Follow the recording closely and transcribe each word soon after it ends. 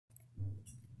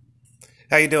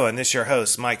How you doing? This is your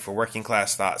host, Mike, for Working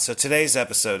Class Thoughts. So today's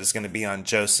episode is going to be on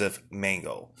Joseph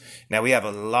Mengele. Now, we have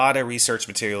a lot of research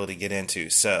material to get into,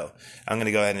 so I'm going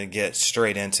to go ahead and get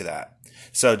straight into that.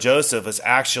 So Joseph was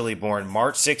actually born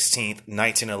March 16th,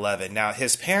 1911. Now,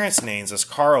 his parents' names was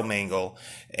Carl Mengele,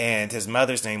 and his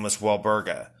mother's name was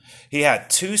Walburga. He had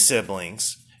two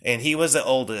siblings, and he was the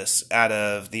oldest out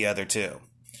of the other two.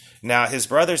 Now, his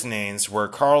brothers' names were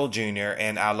Carl Jr.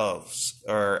 and Alois.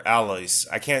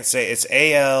 I can't say, it's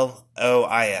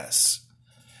Alois.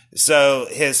 So,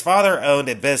 his father owned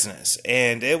a business,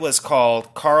 and it was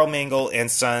called Carl Mengele and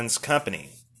Sons Company.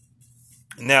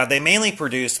 Now, they mainly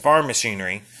produced farm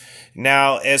machinery.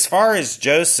 Now, as far as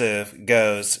Joseph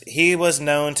goes, he was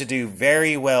known to do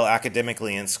very well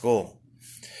academically in school.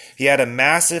 He had a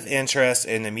massive interest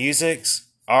in the musics,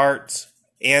 arts,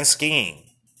 and skiing.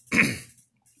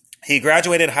 He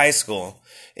graduated high school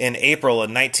in April of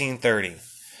 1930.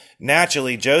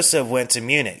 Naturally, Joseph went to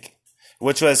Munich,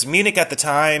 Munich at the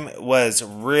time was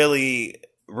really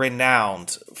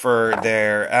renowned for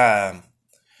their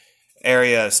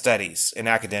area of studies and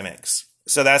academics.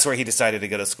 So that's where he decided to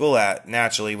go to school at,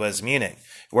 naturally, was Munich,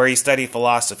 where he studied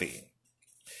philosophy.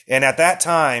 And at that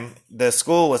time, the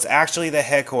school was actually the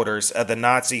headquarters of the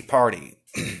Nazi Party,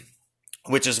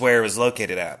 which is where it was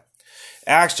located at.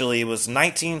 Actually, it was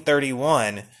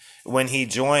 1931 when he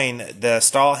joined the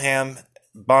Stahlhelm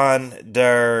Bund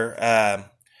der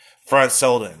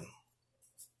Frontsoldaten.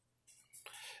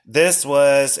 This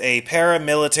was a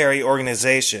paramilitary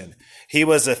organization. He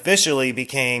was officially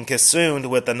became consumed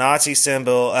with the Nazi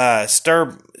symbol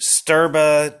Sturmabteilung,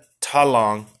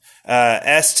 Sturmabteilung.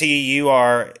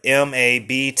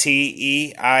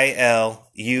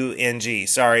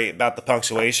 Sorry about the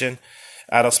punctuation.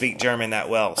 I don't speak German that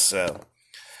well, so.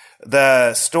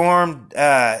 The Storm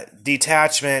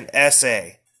Detachment SA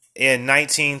in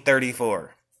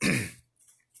 1934.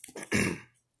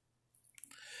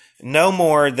 No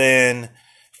more than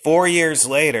 4 years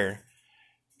later,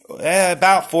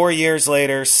 about 4 years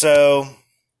later, so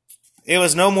it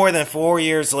was no more than 4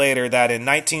 years later that in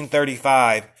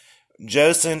 1935,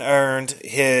 Joseph earned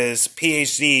his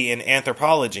PhD in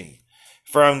anthropology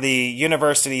from the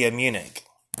University of Munich.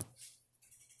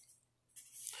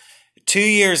 2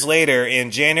 years later, in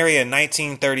January of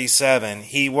 1937,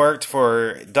 he worked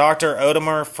for Dr.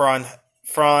 Otmar von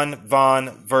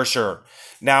Verschuer.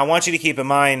 Now, I want you to keep in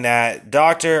mind that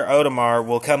Dr. Otmar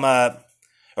will come up,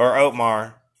 or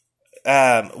Otmar,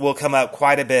 will come up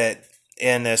quite a bit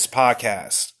in this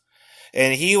podcast.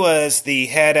 And he was the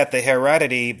head at the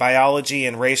Heredity, Biology,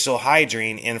 and Racial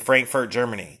Hygiene in Frankfurt,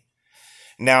 Germany.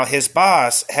 Now, his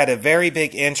boss had a very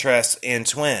big interest in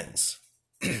twins.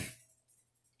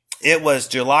 It was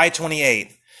July 28,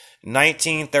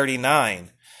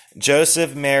 1939.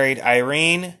 Joseph married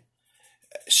Irene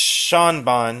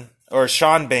Schonbein,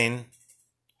 Schonbein.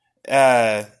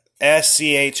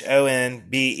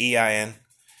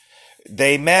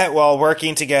 They met while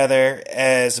working together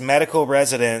as medical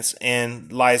residents in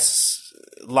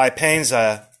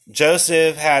Lipenza.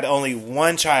 Joseph had only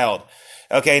one child.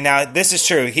 Okay, now this is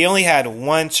true. He only had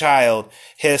one child,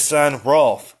 his son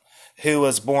Rolf, who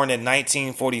was born in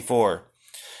 1944.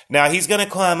 Now, he's going to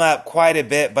come up quite a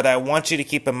bit, but I want you to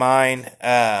keep in mind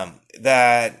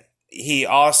that he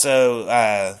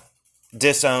also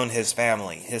disowned his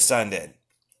family. His son did.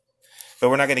 But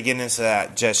we're not going to get into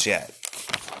that just yet.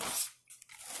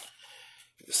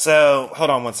 So,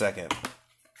 hold on one second.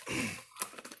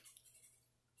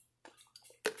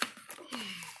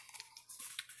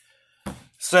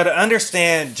 So, to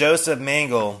understand Joseph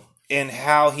Mengele and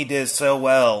how he did so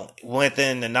well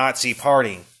within the Nazi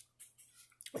Party,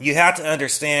 you have to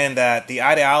understand that the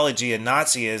ideology of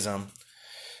Nazism,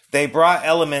 they brought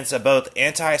elements of both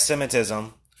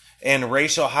anti-Semitism and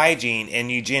racial hygiene and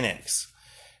eugenics.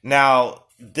 Now,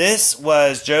 this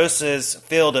was Joseph's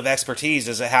field of expertise,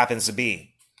 as it happens to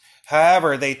be.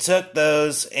 However, they took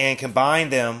those and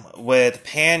combined them with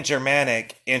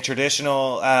pan-Germanic and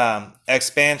traditional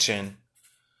expansion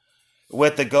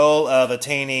with the goal of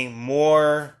attaining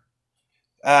more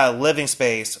living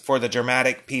space for the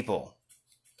Germanic people.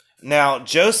 Now,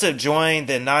 Joseph joined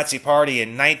the Nazi Party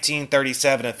in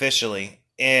 1937 officially,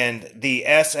 and the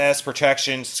SS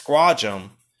Protection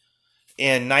Squadron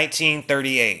in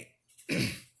 1938.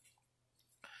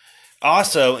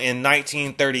 Also, in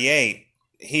 1938,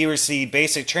 he received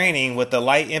basic training with the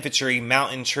Light Infantry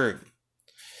Mountain Troop.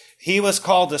 He was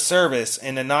called to service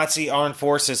in the Nazi Armed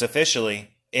Forces officially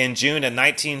in June of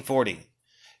 1940.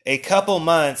 A couple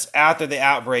months after the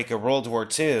outbreak of World War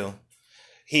II,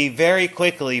 he very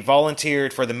quickly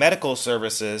volunteered for the medical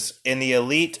services in the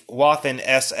elite Waffen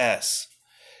SS.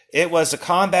 It was the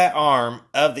combat arm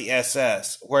of the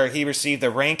SS, where he received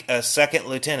the rank of second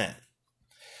lieutenant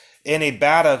in a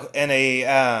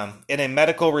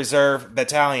medical reserve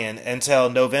battalion until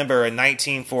November of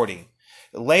 1940.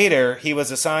 Later, he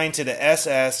was assigned to the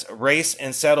SS Race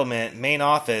and Settlement main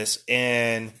office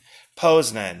in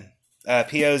Poznan,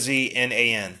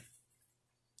 Poznan.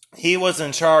 He was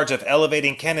in charge of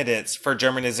elevating candidates for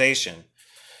Germanization.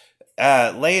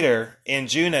 Later, in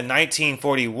June of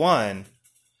 1941,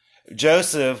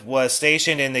 Joseph was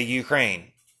stationed in the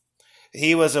Ukraine.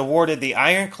 He was awarded the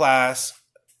Iron Cross,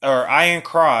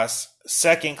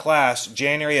 second class,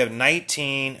 January of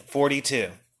 1942.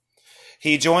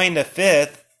 He joined the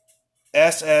 5th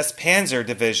SS Panzer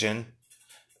Division,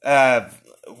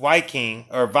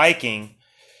 Viking.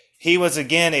 He was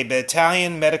again a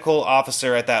battalion medical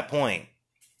officer at that point.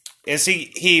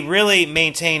 He really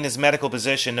maintained his medical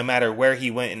position no matter where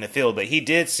he went in the field, but he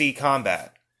did see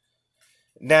combat.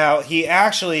 Now, he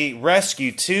actually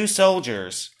rescued 2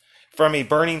 soldiers from a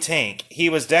burning tank. He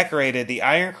was decorated the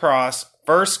Iron Cross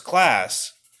First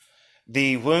Class,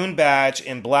 the Wound Badge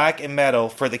in black and metal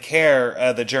for the care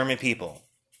of the German people.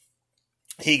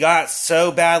 He got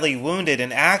so badly wounded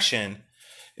in action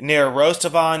near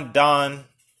Rostov-on-Don,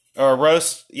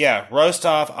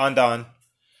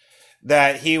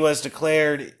 that he was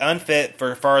declared unfit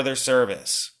for further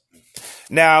service.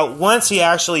 Now, once he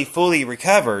actually fully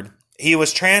recovered, he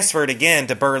was transferred again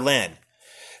to Berlin,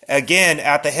 again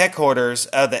at the headquarters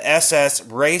of the SS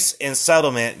Race and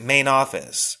Settlement main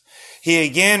office. He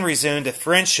again resumed a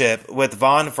friendship with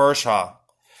von Verschow.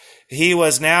 He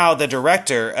was now the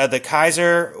director of the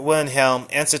Kaiser Wilhelm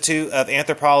Institute of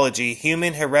Anthropology,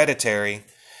 Human Hereditary,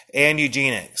 and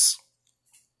Eugenics.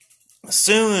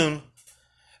 So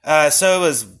it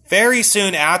was very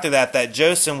soon after that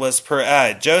Joseph was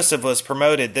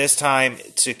promoted, this time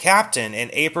to captain, in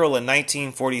April of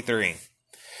 1943.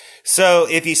 So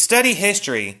if you study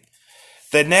history,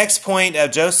 the next point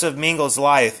of Joseph Mengel's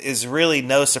life is really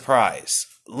no surprise.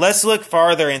 Let's look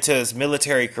farther into his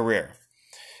military career,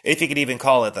 if you could even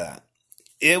call it that.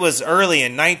 It was early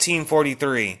in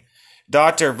 1943.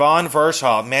 Dr. von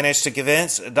Verschow managed to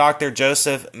convince Dr.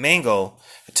 Joseph Mengel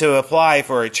to apply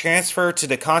for a transfer to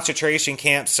the concentration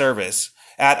camp service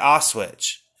at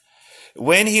Auschwitz.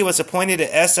 When he was appointed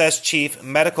SS Chief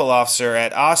Medical Officer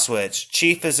at Auschwitz,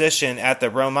 Chief Physician at the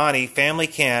Romani Family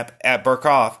Camp at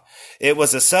Burkhoff, it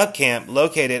was a subcamp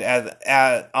located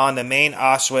on the main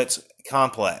Auschwitz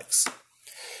complex.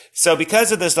 So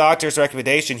because of this doctor's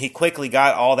recommendation, he quickly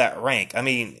got all that rank. I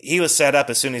mean, he was set up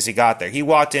as soon as he got there. He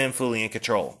walked in fully in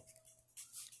control.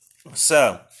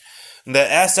 So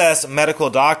the SS medical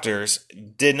doctors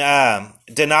did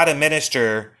not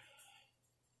administer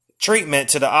treatment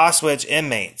to the Auschwitz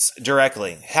inmates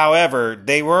directly. However,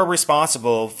 they were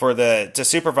responsible to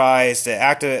supervise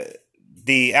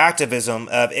the activism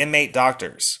of inmate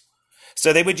doctors.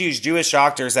 So they would use Jewish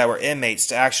doctors that were inmates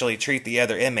to actually treat the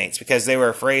other inmates because they were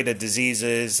afraid of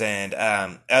diseases and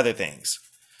other things.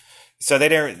 So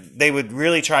they would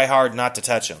really try hard not to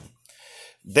touch them.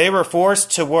 They were forced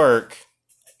to work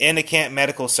in the camp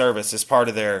medical service as part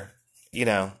of their,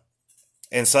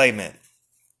 enslavement.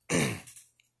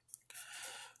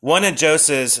 One of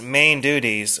Joseph's main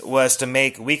duties was to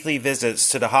make weekly visits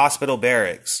to the hospital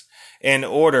barracks and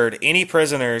ordered any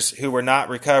prisoners who were not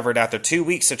recovered after 2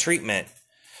 weeks of treatment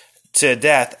to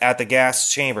death at the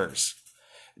gas chambers.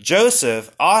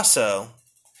 Joseph also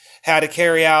had to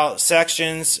carry out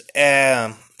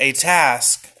a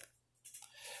task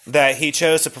that he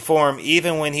chose to perform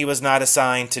even when he was not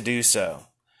assigned to do so,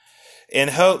 in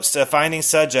hopes of finding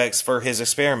subjects for his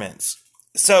experiments.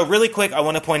 So really quick, I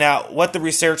want to point out what the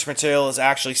research material is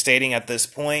actually stating at this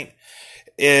point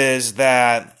is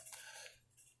that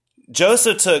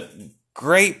Joseph took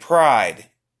great pride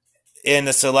in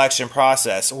the selection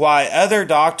process, while other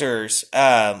doctors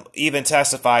even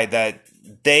testified that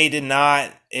they did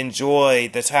not enjoy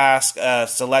the task of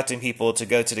selecting people to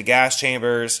go to the gas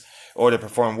chambers or to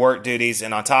perform work duties,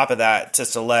 and on top of that, to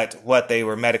select what they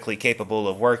were medically capable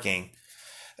of working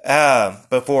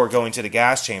before going to the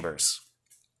gas chambers.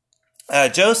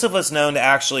 Joseph was known to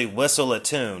actually whistle a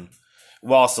tune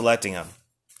while selecting them.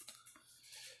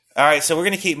 All right, so we're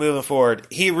going to keep moving forward.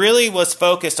 He really was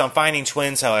focused on finding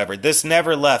twins, however. This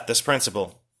never left this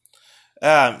principle.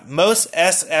 Most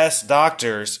SS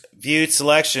doctors viewed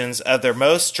selections of their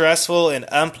most stressful and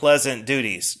unpleasant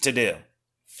duties to do.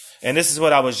 And this is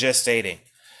what I was just stating.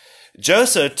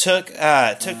 Joseph took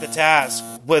the task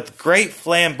with great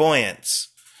flamboyance.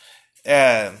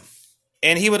 And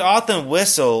he would often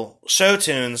whistle show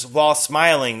tunes while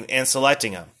smiling and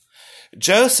selecting them.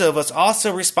 Joseph was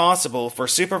also responsible for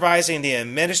supervising the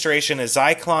administration of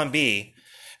Zyklon B,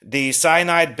 the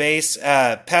cyanide-based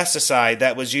pesticide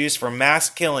that was used for mass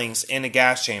killings in the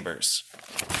gas chambers.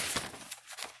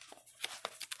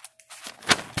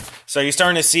 So you're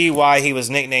starting to see why he was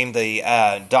nicknamed the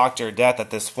Doctor of Death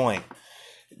at this point.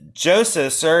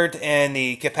 Joseph served in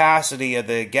the capacity of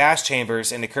the gas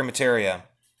chambers in the crematoria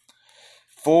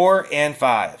 4 and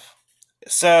 5.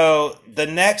 So the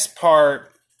next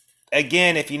part,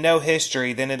 again, if you know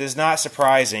history, then it is not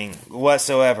surprising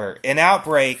whatsoever. An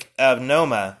outbreak of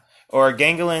Noma, or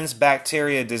Gangrenous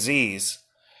bacteria disease,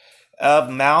 of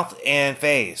mouth and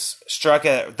face struck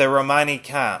at the Romani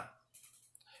camp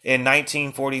in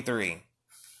 1943.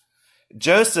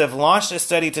 Joseph launched a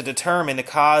study to determine the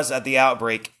cause of the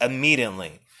outbreak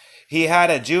immediately. He had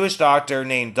a Jewish doctor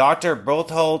named Dr.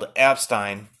 Berthold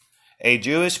Epstein, a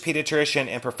Jewish pediatrician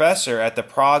and professor at the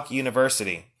Prague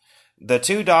University. The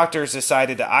two doctors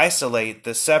decided to isolate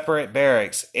the separate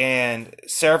barracks, and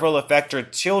several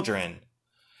affected children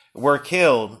were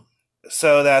killed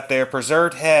so that their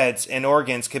preserved heads and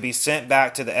organs could be sent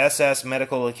back to the SS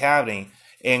Medical Academy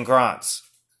in Graz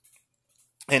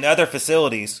and other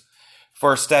facilities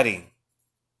for study.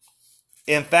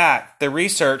 In fact, the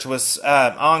research was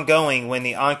ongoing when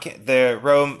the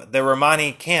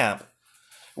Romani camp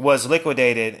was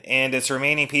liquidated and its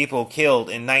remaining people killed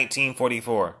in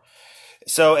 1944.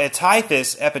 So a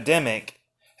typhus epidemic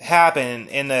happened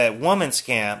in the women's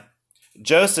camp.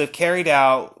 Joseph carried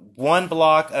out one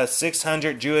block of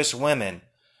 600 Jewish women,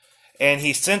 and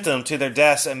he sent them to their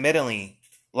deaths immediately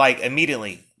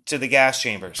to the gas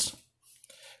chambers.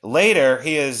 Later,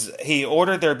 he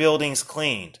ordered their buildings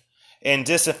cleaned and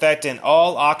disinfected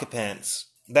all occupants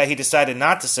that he decided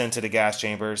not to send to the gas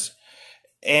chambers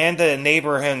and the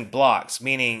neighboring blocks,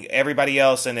 meaning everybody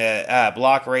else in a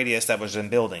block radius that was in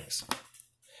buildings,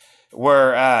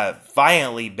 were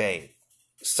violently bathed,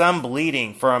 some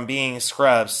bleeding from being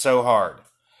scrubbed so hard,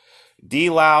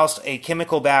 deloused a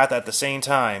chemical bath at the same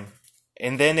time,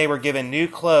 and then they were given new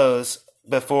clothes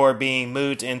before being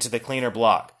moved into the cleaner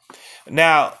block.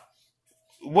 Now,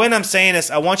 when I'm saying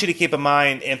this, I want you to keep in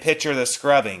mind and picture the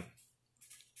scrubbing.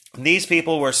 These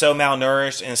people were so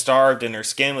malnourished and starved, and their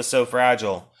skin was so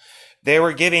fragile. They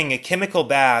were giving a chemical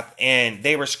bath, and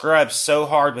they were scrubbed so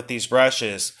hard with these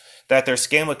brushes that their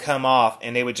skin would come off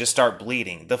and they would just start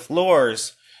bleeding. The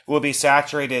floors would be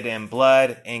saturated in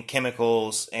blood and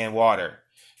chemicals and water,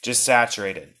 just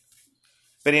saturated.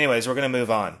 But anyways, we're going to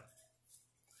move on.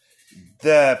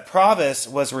 The process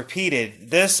was repeated.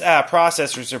 This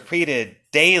process was repeated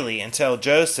daily until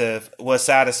Joseph was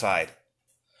satisfied.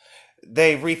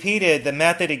 They repeated the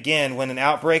method again when an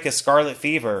outbreak of scarlet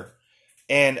fever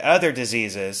and other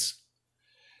diseases.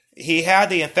 He had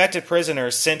the infected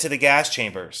prisoners sent to the gas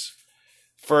chambers.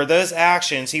 For those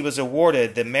actions, he was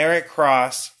awarded the Merit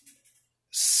Cross,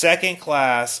 second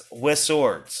class, with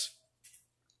swords.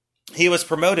 He was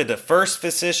promoted to first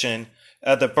physician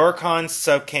of the Birkenau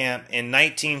subcamp in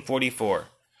 1944.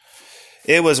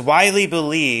 It was widely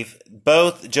believed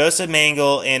both Joseph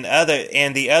Mengele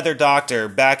and the other doctor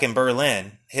back in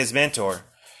Berlin, his mentor,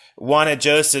 wanted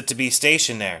Joseph to be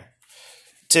stationed there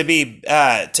to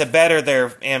better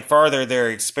their and further their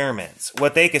experiments,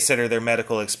 what they consider their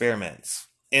medical experiments.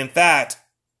 In fact,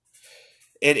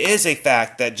 it is a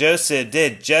fact that Joseph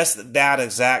did just that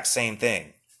exact same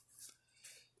thing.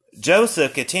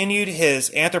 Joseph continued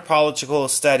his anthropological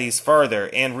studies further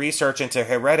and research into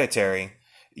heredity,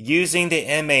 using the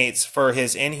inmates for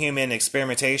his inhuman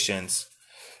experimentations.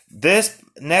 This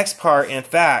next part, in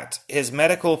fact, his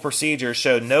medical procedures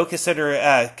showed no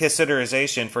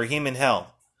consideration for human health,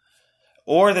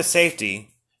 or the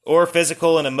safety, or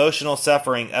physical and emotional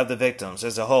suffering of the victims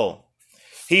as a whole.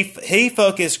 He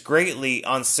focused greatly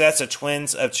on sets of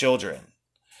twins of children,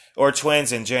 or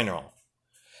twins in general,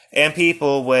 and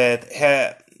people with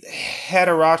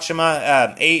heterochromy,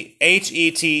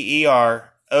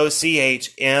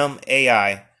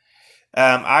 heterochmai,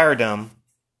 iridum,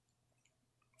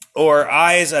 or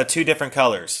eyes of two different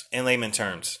colors, in layman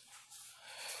terms.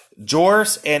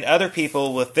 Dwarfs and other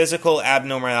people with physical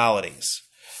abnormalities.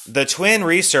 The twin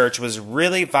research was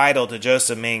really vital to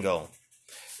Joseph Mengele.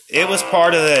 It was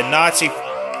part of the Nazi.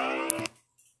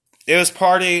 It was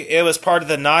part of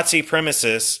the Nazi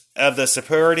premises of the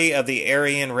superiority of the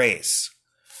Aryan race.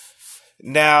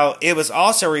 Now, it was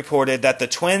also reported that the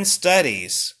twin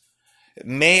studies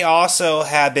may also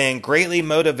have been greatly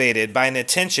motivated by an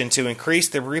intention to increase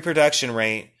the reproduction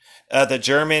rate of the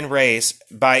German race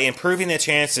by improving the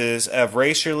chances of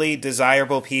racially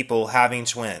desirable people having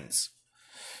twins.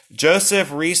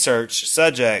 Joseph's research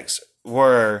subjects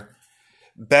were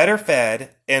better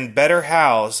fed, and better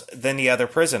housed than the other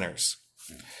prisoners.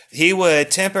 He would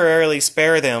temporarily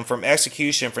spare them from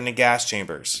execution from the gas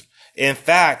chambers. In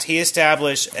fact, he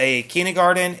established a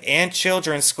kindergarten and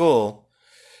children's school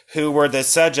who were the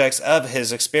subjects of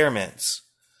his experiments.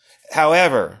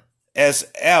 However, as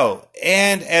well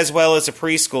as the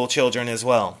preschool children as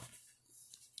well,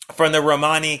 from the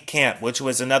Romani camp, which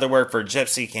was another word for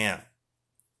gypsy camp.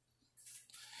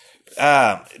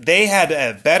 They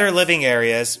had better living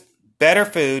areas, better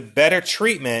food, better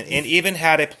treatment, and even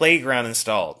had a playground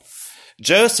installed.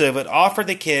 Joseph would offer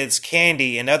the kids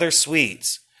candy and other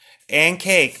sweets and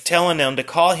cake, telling them to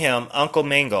call him Uncle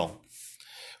Mengele,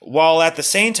 while at the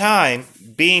same time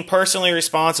being personally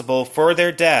responsible for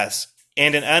their deaths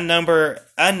and an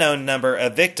unknown number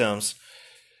of victims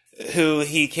who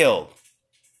he killed.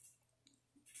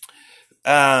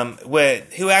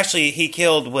 Who he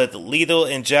killed with lethal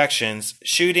injections,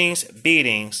 shootings,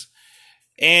 beatings,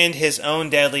 and his own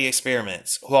deadly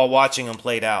experiments while watching them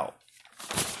played out.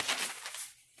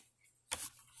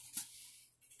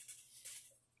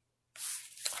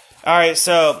 Alright,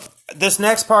 so this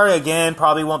next part again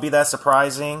probably won't be that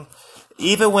surprising.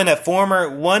 Even when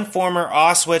one former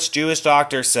Auschwitz Jewish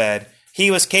doctor said he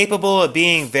was capable of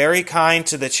being very kind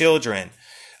to the children,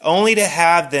 only to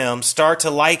have them start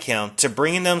to like him, to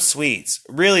bring them sweets,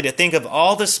 really to think of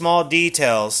all the small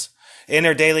details in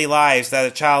their daily lives that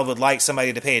a child would like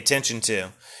somebody to pay attention to,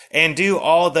 and do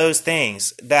all those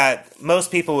things that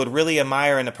most people would really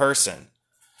admire in a person.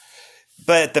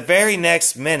 But the very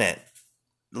next minute,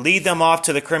 lead them off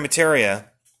to the crematoria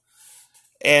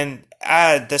and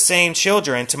add the same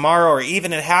children tomorrow or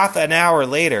even a half an hour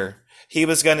later, he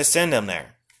was going to send them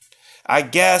there. I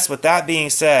guess with that being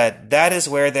said, that is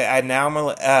where the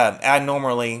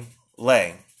abnormally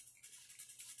lay.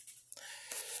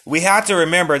 We have to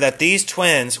remember that these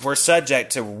twins were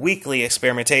subject to weekly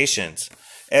experimentations,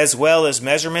 as well as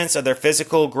measurements of their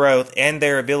physical growth and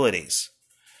their abilities.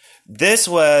 This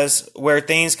was where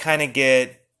things kind of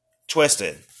get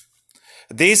twisted.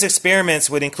 These experiments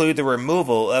would include the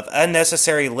removal of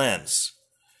unnecessary limbs.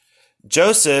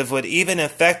 Joseph would even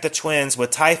infect the twins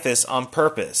with typhus on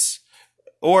purpose,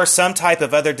 or some type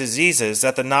of other diseases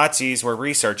that the Nazis were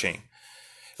researching,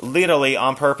 literally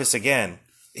on purpose again.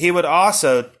 He would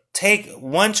also take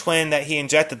one twin that he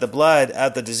injected the blood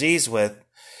of the disease with,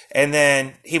 and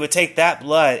then he would take that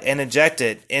blood and inject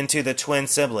it into the twin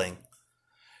sibling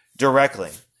directly.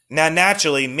 Now,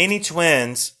 naturally, many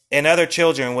twins and other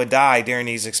children would die during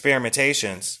these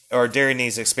experiments.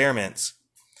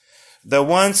 The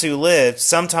ones who lived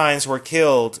sometimes were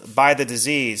killed by the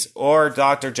disease or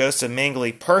Dr. Joseph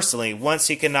Mengele personally once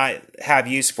he could not have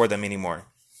use for them anymore.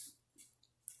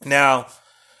 Now,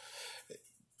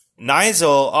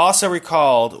 Nigel also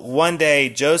recalled one day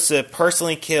Joseph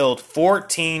personally killed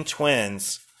 14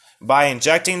 twins by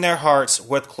injecting their hearts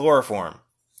with chloroform.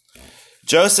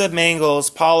 Joseph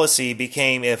Mengele's policy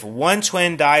became if one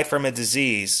twin died from a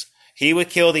disease, he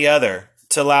would kill the other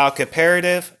to allow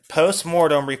comparative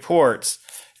post-mortem reports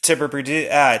to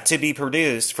be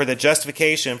produced for the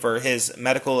justification for his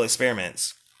medical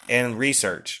experiments and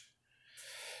research.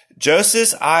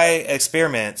 Joseph's eye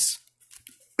experiments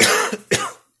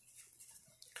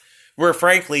were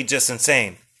frankly just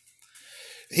insane.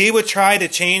 He would try to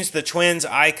change the twins'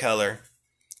 eye color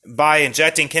by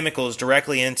injecting chemicals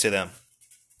directly into them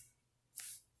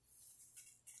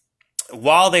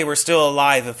while they were still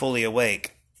alive and fully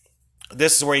awake.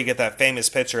 This is where you get that famous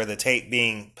picture of the tape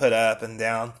being put up and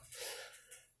down.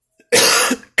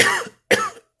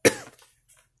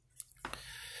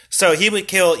 So he would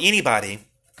kill anybody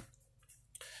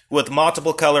with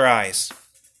multiple color eyes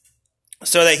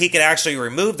so that he could actually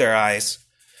remove their eyes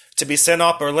to be sent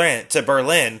off to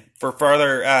Berlin for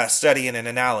further study and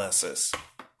analysis.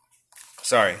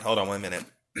 Sorry, hold on 1 minute.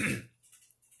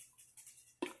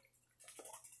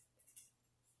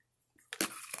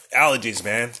 Allergies,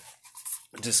 man.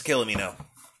 Just killing me now.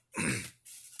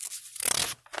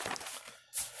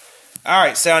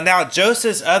 Alright, so now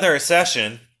Joseph's other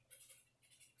accession,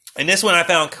 and this one I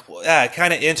found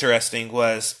kind of interesting,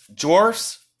 was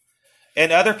dwarfs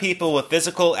and other people with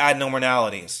physical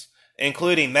abnormalities,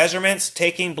 including measurements,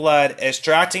 taking blood,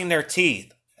 extracting their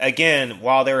teeth, again,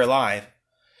 while they were alive,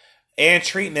 and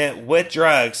treatment with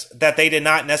drugs that they did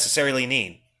not necessarily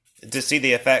need to see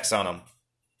the effects on them,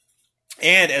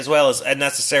 and as well as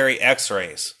unnecessary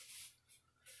x-rays.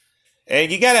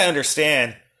 And you got to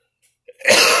understand,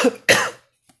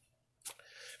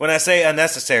 when I say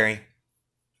unnecessary,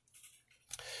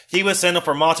 he was sending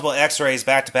for multiple x-rays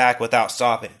back to back without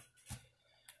stopping.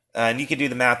 And you can do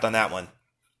the math on that one.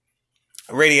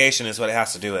 Radiation is what it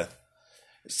has to do with.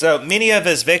 So many of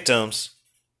his victims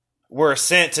were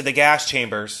sent to the gas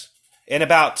chambers in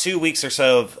about 2 weeks or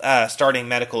so of starting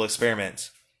medical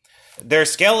experiments. Their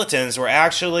skeletons were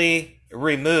actually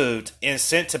removed and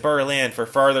sent to Berlin for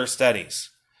further studies.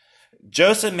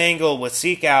 Joseph Mengele would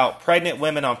seek out pregnant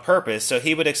women on purpose so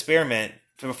he would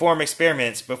perform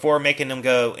experiments before making them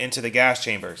go into the gas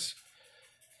chambers.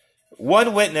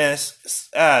 One witness,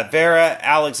 Vera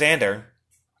Alexander,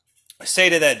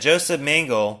 stated that Joseph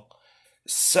Mengele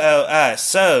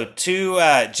sewed two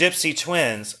gypsy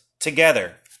twins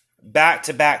together, back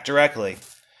to back directly,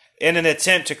 in an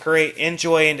attempt to create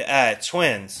enjoined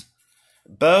twins.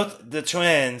 Both the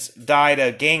twins died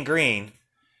of gangrene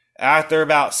after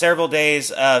about several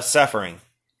days of suffering.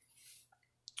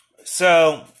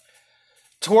 So,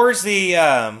 towards the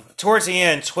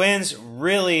end, twins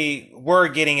really were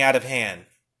getting out of hand.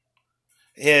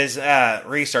 His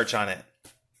research on it.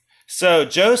 So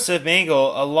Joseph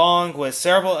Mengele, along with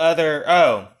several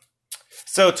other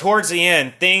so towards the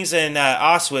end, things in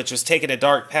Auschwitz was taking a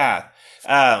dark path.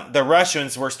 The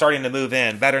Russians were starting to move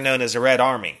in, better known as the Red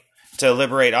Army, to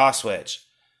liberate Auschwitz.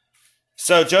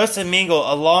 So Joseph Mengele,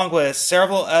 along with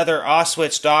several other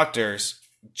Auschwitz doctors,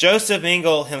 Joseph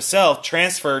Mengele himself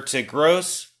transferred to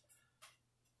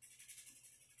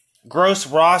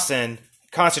Gross-Rosen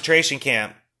concentration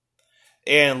camp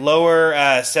in Lower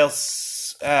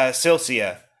Silesia,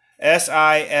 Silesia.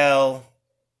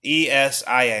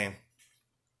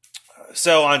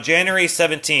 So on January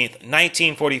 17th,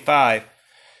 1945,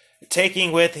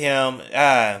 taking with him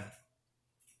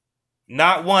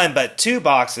not one but two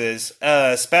boxes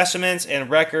of specimens and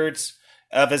records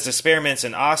of his experiments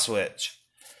in Auschwitz.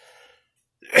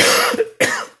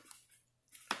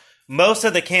 Most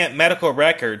of the camp medical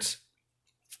records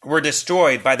were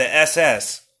destroyed by the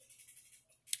SS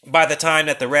by the time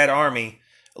that the Red Army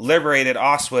liberated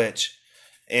Auschwitz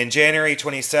in January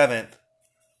 27th,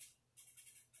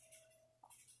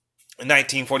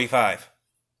 1945.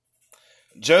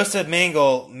 Joseph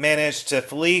Mengele managed to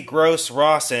flee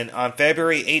Gross-Rosen on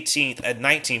February 18th of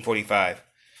 1945,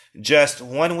 just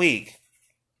 1 week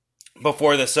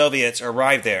before the Soviets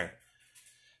arrived there.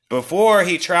 Before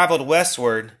he traveled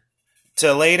westward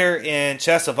to later in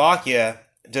Czechoslovakia,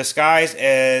 disguised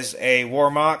as a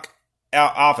Wehrmacht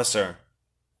officer.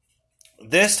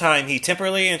 This time he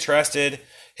temporarily entrusted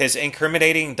his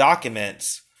incriminating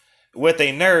documents with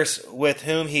a nurse with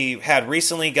whom he had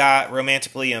recently got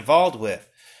romantically involved with.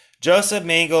 Joseph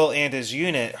Mengele and his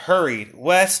unit hurried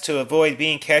west to avoid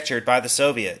being captured by the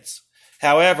Soviets.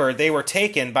 However, they were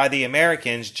taken by the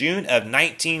Americans June of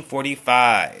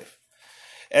 1945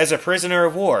 as a prisoner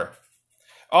of war.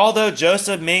 Although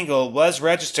Joseph Mengele was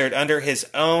registered under his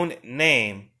own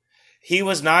name, he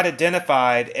was not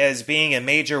identified as being a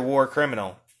major war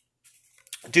criminal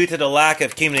due to the lack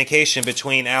of communication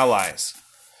between allies,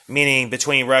 meaning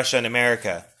between Russia and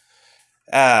America.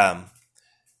 And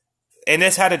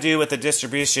this had to do with the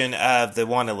distribution of the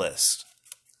wanted list.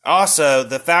 Also,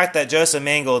 the fact that Joseph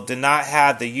Mengele did not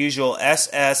have the usual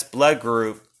SS blood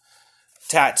group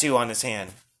tattoo on his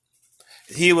hand.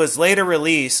 He was later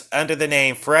released under the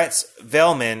name Fritz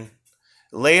Vellman,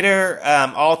 later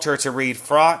altered to read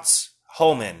Fritz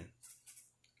Holman,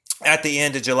 at the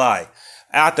end of July.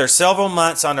 After several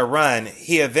months on the run,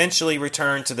 he eventually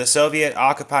returned to the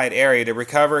Soviet-occupied area to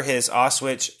recover his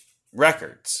Auschwitz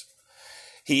records.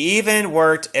 He even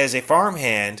worked as a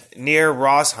farmhand near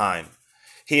Rosheim.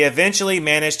 He eventually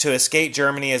managed to escape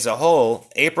Germany as a whole,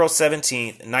 April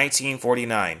 17,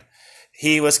 1949.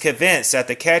 He was convinced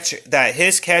that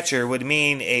his capture would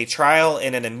mean a trial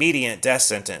and an immediate death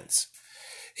sentence.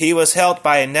 He was helped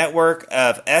by a network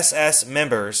of SS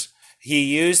members. He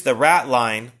used the Rat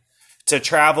Line to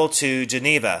travel to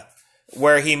Geneva,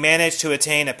 where he managed to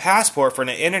attain a passport for an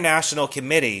international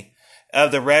committee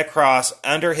of the Red Cross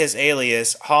under his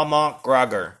alias Helmut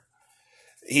Grager.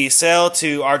 He sailed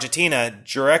to Argentina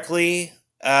directly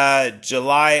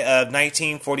July of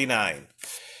 1949.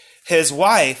 His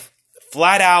wife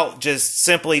flat out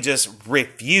simply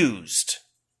refused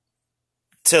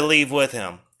to leave with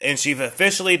him, and she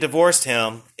officially divorced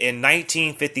him in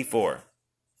 1954.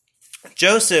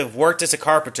 Joseph worked as a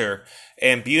carpenter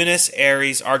in Buenos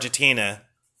Aires, Argentina,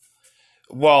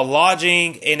 while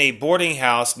lodging in a boarding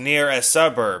house near a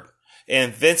suburb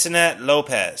in Vicente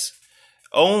Lopez.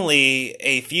 Only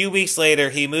a few weeks later,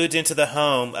 he moved into the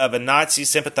home of a Nazi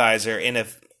sympathizer in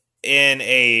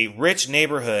a rich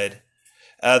neighborhood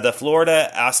of the Florida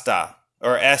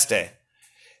Este.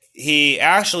 He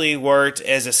actually worked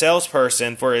as a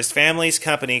salesperson for his family's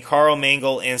company, Carl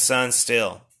Mengele and Sons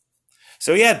still.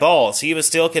 So he had balls. He was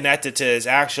still connected to his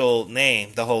actual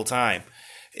name the whole time.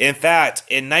 In fact,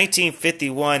 in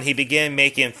 1951, he began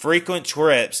making frequent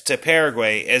trips to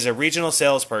Paraguay as a regional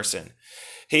salesperson.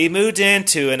 He moved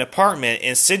into an apartment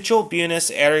in central Buenos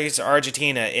Aires,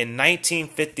 Argentina in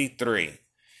 1953.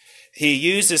 He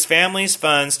used his family's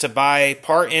funds to buy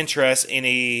part interest in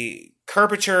a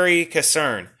Carpentry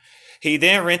concern. He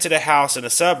then rented a house in a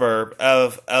suburb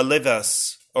of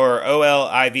Olivos, or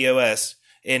Olivos,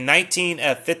 in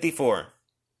 1954.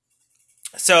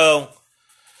 So,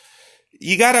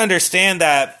 you got to understand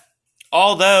that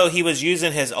although he was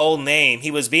using his old name,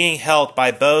 he was being helped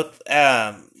by both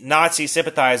Nazi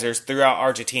sympathizers throughout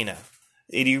Argentina.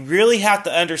 And you really have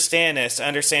to understand this to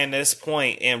understand this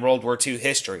point in World War II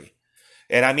history.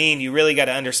 And I mean, you really got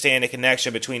to understand the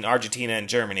connection between Argentina and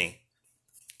Germany.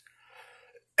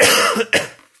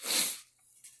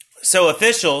 So an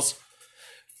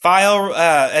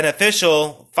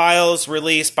official files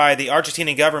released by the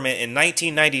Argentinian government in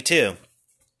 1992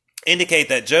 indicate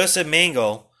that Joseph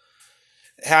Mengele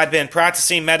had been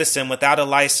practicing medicine without a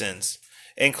license,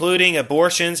 including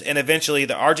abortions, and eventually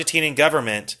the Argentinian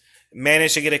government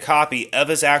managed to get a copy of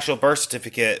his actual birth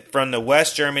certificate from the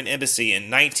West German embassy in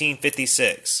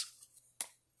 1956.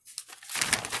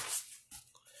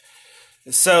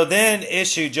 So then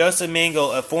issued Joseph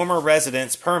Mengele a former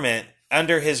residence permit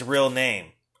under his real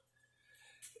name.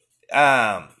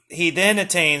 He then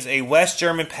attains a West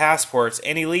German passport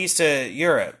and he leaves to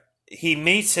Europe. He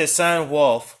meets his son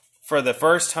Wolf for the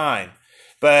first time,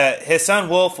 but his son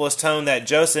Wolf was told that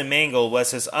Joseph Mengele was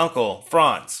his uncle,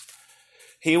 Franz.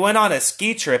 He went on a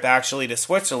ski trip actually to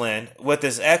Switzerland with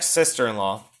his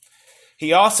ex-sister-in-law.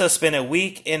 He also spent a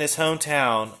week in his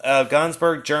hometown of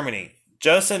Günzburg, Germany.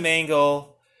 Joseph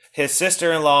Mengele, his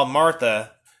sister-in-law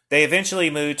Martha, they eventually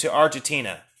moved to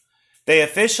Argentina. They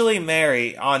officially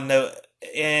married in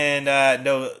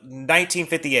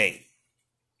 1958.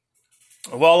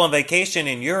 While on vacation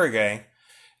in Uruguay,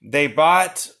 they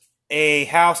bought a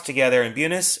house together in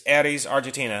Buenos Aires,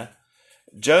 Argentina.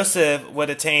 Joseph would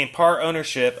attain part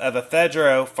ownership of a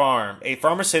Federo farm, a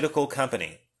pharmaceutical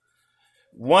company.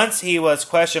 Once he was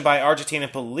questioned by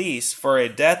Argentinian police for a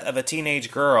death of a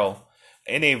teenage girl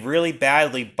in a really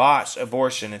badly botched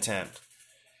abortion attempt.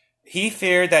 He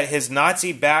feared that his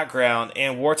Nazi background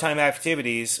and wartime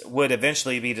activities would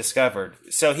eventually be discovered,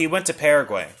 so he went to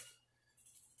Paraguay.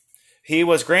 He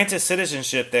was granted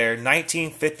citizenship there in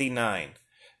 1959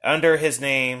 under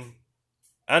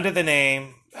the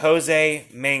name Jose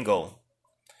Mengele.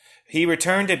 He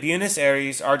returned to Buenos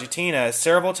Aires, Argentina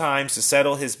several times to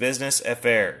settle his business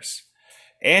affairs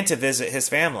and to visit his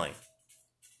family.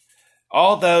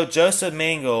 Although Joseph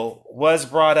Mengele was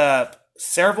brought up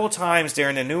several times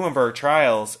during the Nuremberg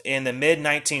trials in the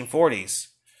mid-1940s,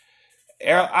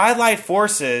 Allied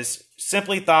forces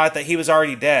simply thought that he was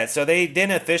already dead, so they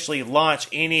didn't officially launch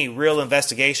any real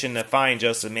investigation to find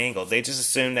Joseph Mengele. They just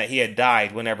assumed that he had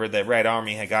died whenever the Red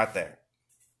Army had got there.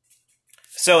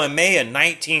 So in May of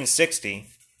 1960,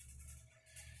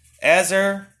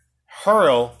 Ezer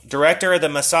Hurl, director of the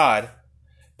Mossad,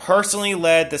 personally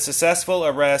led the successful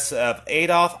arrest of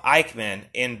Adolf Eichmann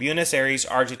in Buenos Aires,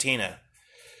 Argentina.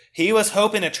 He was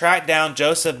hoping to track down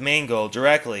Joseph Mengele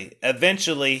directly.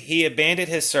 Eventually, he abandoned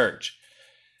his search.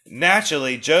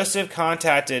 Naturally, Joseph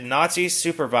contacted Nazi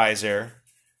supervisor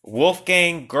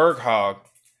Wolfgang Gerhag,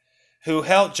 who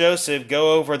helped Joseph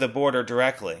go over the border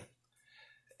directly,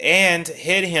 and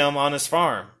hid him on his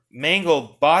farm.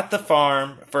 Mengele bought the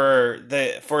farm for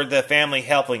the family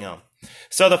helping him.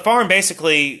 So the farm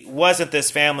basically wasn't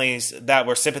this families that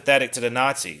were sympathetic to the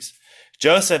Nazis.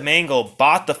 Joseph Mengele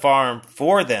bought the farm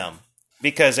for them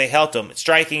because they helped him,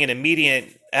 striking an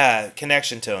immediate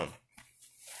connection to him.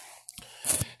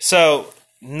 So,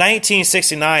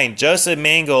 1969, Joseph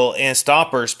Mengele and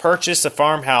Stoppers purchased a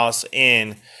farmhouse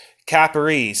in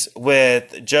Capiz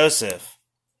with Joseph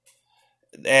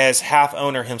as half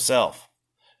owner himself.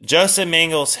 Joseph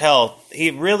Mengele's health, he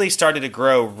really started to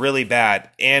grow really bad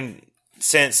and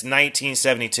since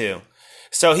 1972.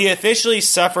 So he officially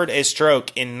suffered a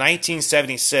stroke in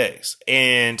 1976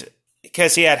 and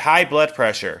because he had high blood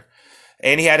pressure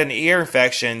and he had an ear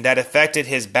infection that affected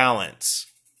his balance.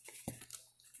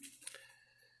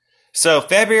 So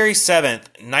February 7th,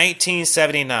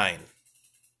 1979,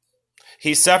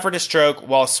 he suffered a stroke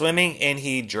while swimming and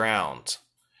he drowned.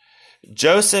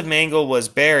 Joseph Mengele was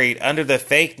buried under the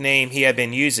fake name he had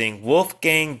been using,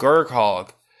 Wolfgang Gerhag.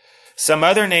 Some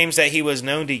other names that he was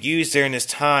known to use during this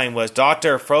time was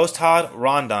Dr. Frostad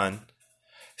Rondon,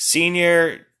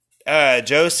 Senior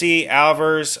Josie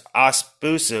Alvarez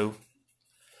Aspusu.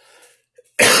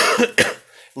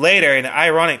 Later, in an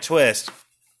ironic twist,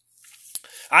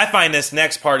 I find this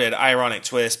next part an ironic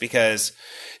twist because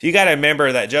you got to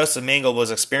remember that Joseph Mengele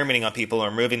was experimenting on people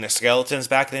and removing their skeletons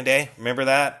back in the day. Remember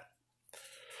that?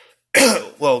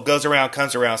 Well, goes around,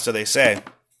 comes around, so they say.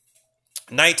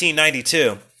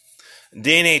 1992,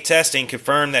 DNA testing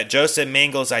confirmed that Joseph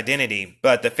Mengele's identity,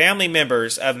 but the family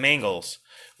members of Mengele's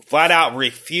flat out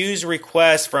refused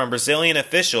requests from Brazilian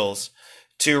officials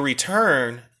to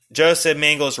return Joseph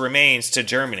Mengele's remains to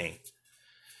Germany.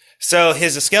 So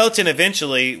his skeleton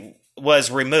eventually was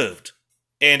removed,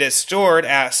 and it's stored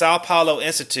at Sao Paulo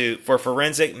Institute for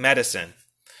Forensic Medicine,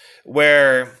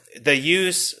 where they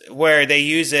use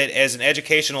it as an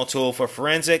educational tool for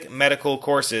forensic medical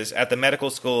courses at the medical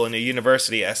school in the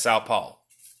University at Sao Paulo.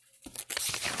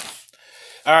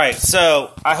 All right,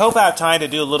 so I hope I have time to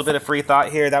do a little bit of free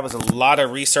thought here. That was a lot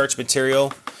of research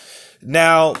material.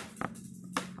 Now,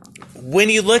 when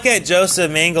you look at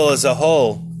Joseph Mengele as a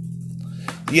whole,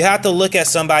 you have to look at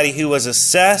somebody who was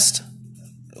obsessed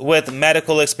with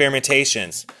medical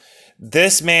experimentations.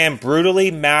 This man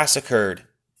brutally massacred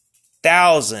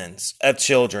thousands of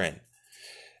children.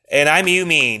 And I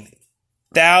mean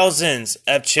thousands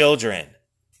of children.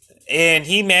 And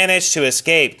he managed to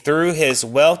escape through his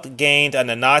wealth gained on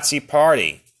the Nazi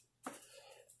Party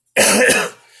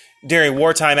during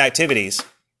wartime activities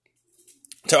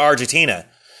to Argentina.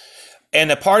 And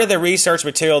a part of the research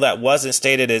material that wasn't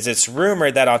stated is it's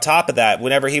rumored that on top of that,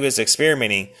 whenever he was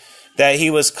experimenting, that he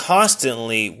was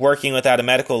constantly working without a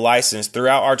medical license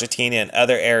throughout Argentina and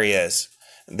other areas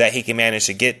that he can manage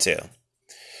to get to.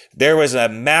 There was a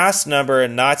mass number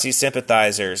of Nazi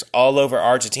sympathizers all over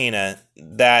Argentina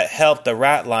that helped the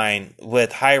rat line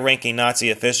with high-ranking Nazi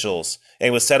officials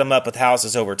and would set them up with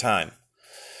houses over time.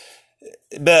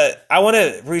 But I want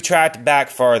to retract back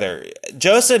farther.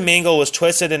 Joseph Mengele was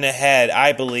twisted in the head,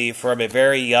 I believe, from a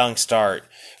very young start.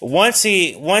 Once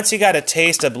he got a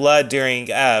taste of blood during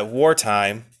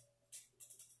wartime.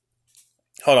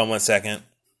 Hold on one second.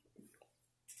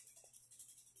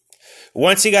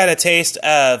 Once he got a taste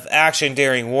of action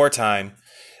during wartime,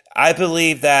 I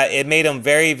believe that it made him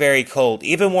very, very cold.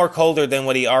 Even more colder than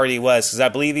what he already was, because I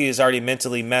believe he was already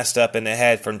mentally messed up in the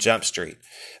head from Jump Street.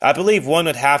 I believe one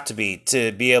would have to be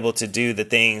able to do the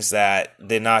things that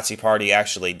the Nazi Party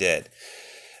actually did.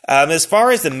 As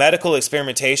far as the medical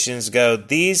experimentations go,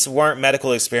 these weren't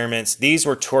medical experiments. These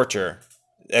were torture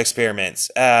experiments.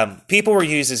 People were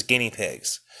used as guinea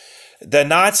pigs. The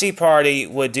Nazi Party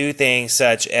would do things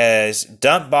such as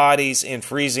dump bodies in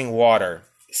freezing water,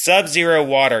 sub-zero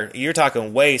water. You're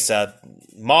talking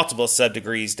multiple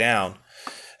sub-degrees down.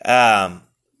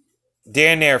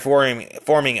 Down there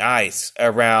forming ice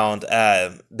around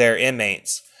their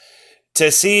inmates to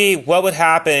see what would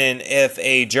happen if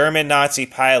a German Nazi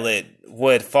pilot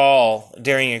would fall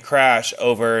during a crash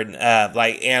over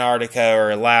like Antarctica or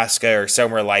Alaska or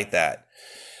somewhere like that.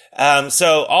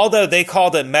 So although they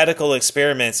called it medical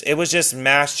experiments, it was just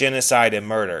mass genocide and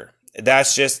murder.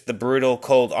 That's just the brutal,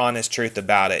 cold, honest truth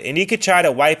about it. And you could try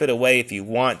to wipe it away if you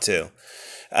want to.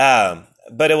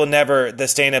 But it will never, the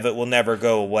stain of it will never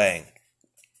go away.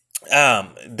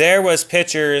 There was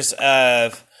pictures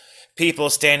of people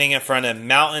standing in front of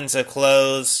mountains of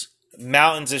clothes,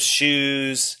 mountains of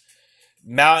shoes,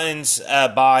 mountains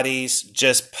of bodies,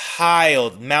 just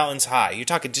piled mountains high. You're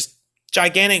talking just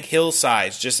gigantic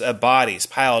hillsides, just of bodies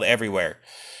piled everywhere.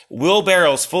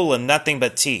 Wheelbarrows full of nothing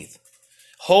but teeth.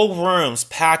 Whole rooms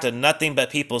packed of nothing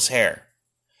but people's hair.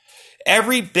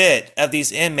 Every bit of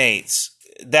these inmates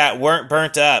that weren't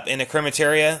burnt up in the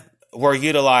crematoria were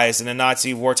utilized in the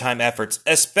Nazi wartime efforts,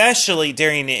 especially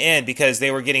during the end because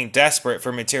they were getting desperate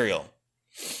for material.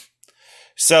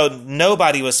 So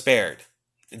nobody was spared.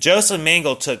 Joseph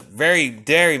Mengele took very,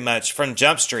 very much from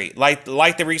Jump Street, like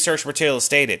the research material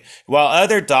stated. While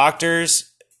other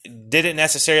doctors didn't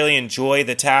necessarily enjoy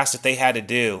the task that they had to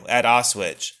do at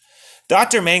Auschwitz,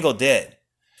 Dr. Mengele did.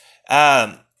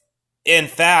 In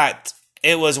fact,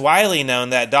 it was widely known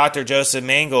that Dr. Joseph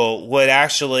Mengele would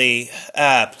actually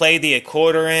play the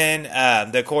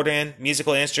accordion,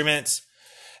 musical instruments,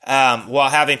 while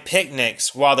having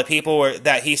picnics while the people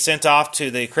that he sent off to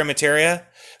the crematoria.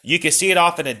 You could see it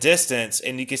off in a distance,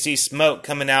 and you could see smoke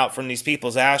coming out from these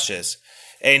people's ashes.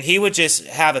 And he would just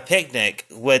have a picnic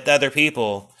with other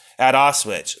people at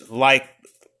Auschwitz, like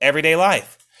everyday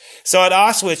life. So at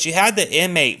Auschwitz, you had the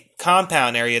inmate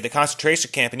compound area, the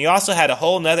concentration camp, and you also had a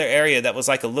whole nother area that was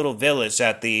like a little village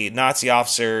that the Nazi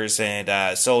officers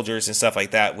and soldiers and stuff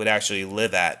like that would actually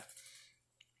live at.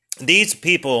 These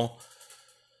people,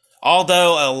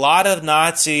 although a lot of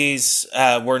Nazis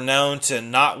were known to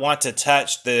not want to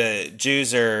touch the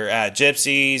Jews or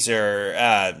gypsies or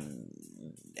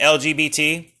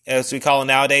LGBT as we call it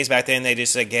nowadays. Back then, they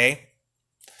just said gay.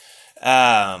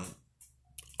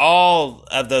 All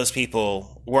of those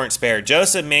people weren't spared.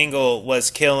 Joseph Mengele was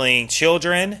killing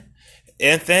children,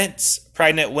 infants,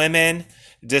 pregnant women,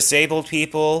 disabled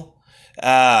people,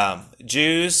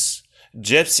 Jews,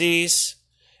 gypsies,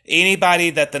 anybody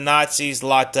that the Nazis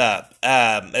locked up,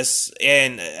 and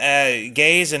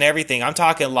gays and everything. I'm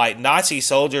talking like Nazi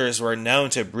soldiers were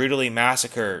known to brutally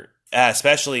massacre,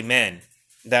 especially men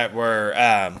that were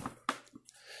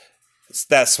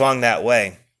that swung that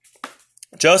way.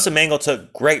 Joseph Mengele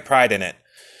took great pride in it.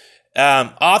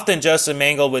 Often Joseph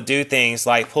Mengele would do things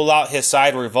like pull out his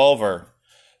side revolver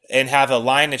and have a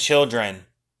line of children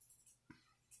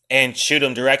and shoot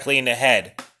them directly in the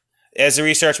head. As the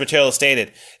research material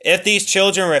stated, if these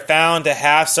children were found to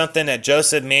have something that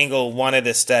Joseph Mengele wanted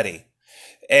to study,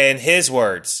 in his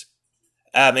words,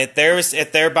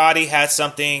 if their body had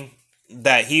something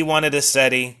that he wanted to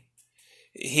study,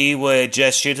 he would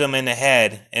just shoot them in the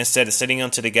head instead of sending them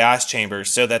to the gas chamber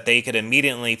so that they could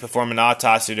immediately perform an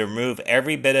autopsy to remove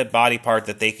every bit of body part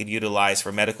that they could utilize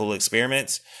for medical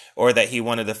experiments or that he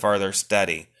wanted to further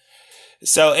study.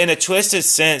 So in a twisted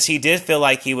sense, he did feel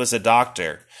like he was a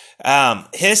doctor.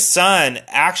 His son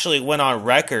actually went on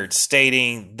record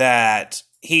stating that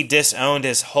he disowned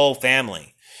his whole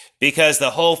family because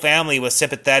the whole family was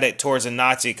sympathetic towards a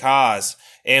Nazi cause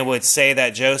and would say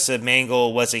that Joseph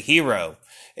Mengele was a hero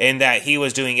and that he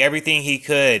was doing everything he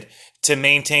could to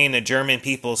maintain the German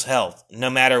people's health, no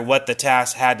matter what the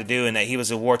task had to do, and that he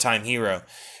was a wartime hero.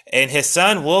 And his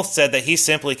son, Wolf, said that he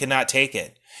simply could not take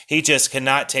it. He just could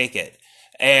not take it.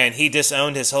 And he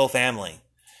disowned his whole family.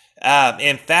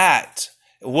 In fact,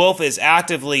 Wolf is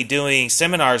actively doing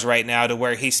seminars right now to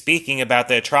where he's speaking about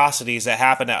the atrocities that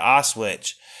happened at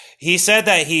Auschwitz. He said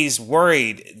that he's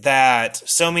worried that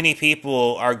so many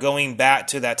people are going back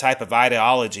to that type of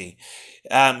ideology.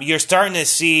 You're starting to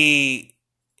see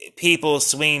people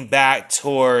swing back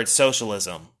towards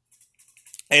socialism.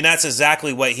 And that's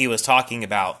exactly what he was talking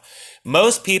about.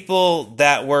 Most people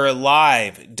that were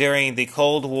alive during the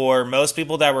Cold War, most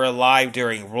people that were alive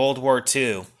during World War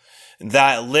II,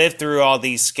 that lived through all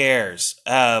these scares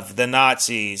of the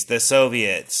Nazis, the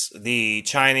Soviets, the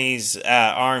Chinese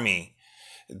army,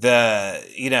 the,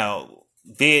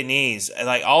 Vietnamese,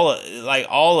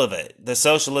 all of it, the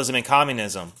socialism and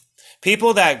communism.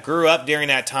 People that grew up during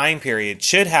that time period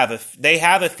have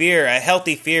a fear, a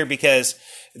healthy fear, because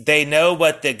they know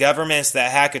what the governments that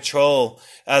had control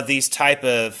of these type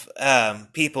of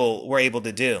people were able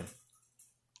to do.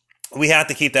 We have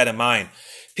to keep that in mind.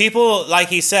 People, like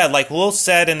he said, like Wolf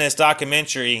said in this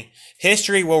documentary,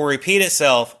 history will repeat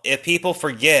itself if people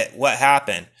forget what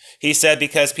happened. He said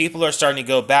because people are starting to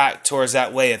go back towards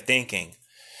that way of thinking.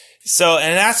 So,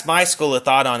 and that's my school of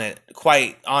thought on it,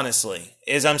 quite honestly,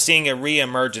 is I'm seeing a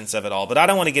re-emergence of it all. But I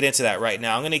don't want to get into that right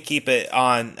now. I'm going to keep it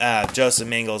on Joseph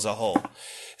Mengele as a whole.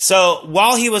 So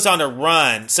while he was on the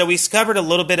run, so we covered a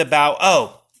little bit about,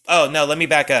 no, let me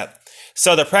back up.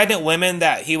 So the pregnant women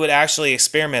that he would actually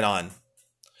experiment on,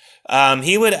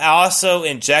 he would also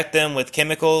inject them with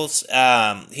chemicals.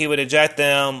 He would inject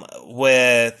them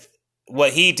with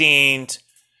what he deemed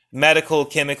medical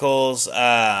chemicals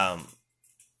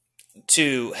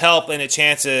to help in the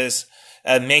chances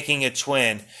of making a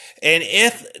twin. And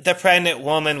if the pregnant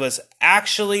woman was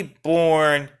actually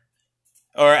born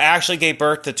or actually gave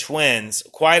birth to twins,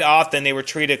 quite often they were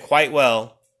treated quite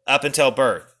well up until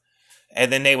birth.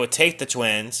 And then they would take the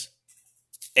twins,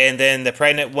 and then the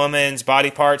pregnant woman's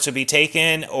body parts would be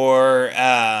taken, or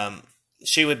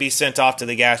she would be sent off to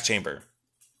the gas chamber.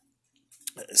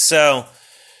 So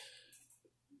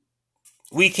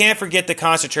we can't forget the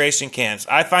concentration camps.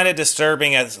 I find it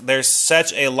disturbing as there's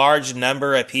such a large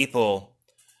number of people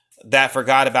that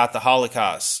forgot about the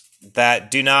Holocaust, that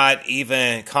do not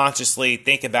even consciously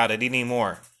think about it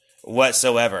anymore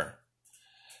whatsoever.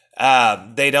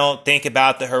 They don't think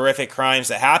about the horrific crimes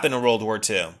that happened in World War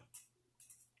II.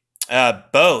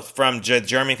 Both from the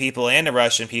German people and the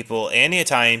Russian people and the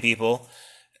Italian people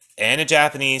and the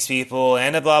Japanese people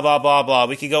and the blah, blah, blah, blah.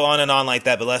 We could go on and on like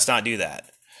that, but let's not do that.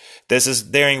 This is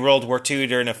during World War II,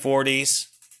 during the 40s,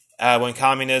 when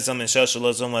communism and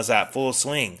socialism was at full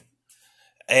swing.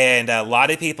 And a lot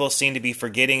of people seem to be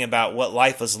forgetting about what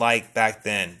life was like back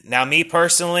then. Now, me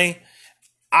personally,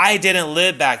 I didn't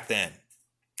live back then,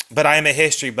 but I am a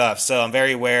history buff, so I'm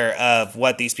very aware of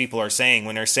what these people are saying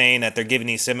when they're saying that they're giving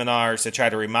these seminars to try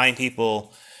to remind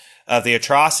people of the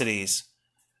atrocities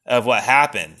of what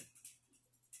happened.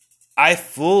 I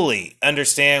fully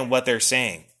understand what they're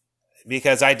saying,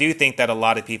 because I do think that a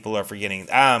lot of people are forgetting.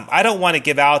 I don't want to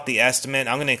give out the estimate.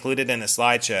 I'm going to include it in the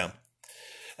slideshow.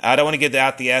 I don't want to give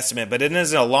out the estimate, but it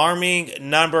is an alarming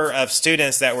number of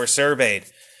students that were surveyed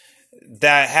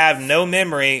that have no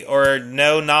memory or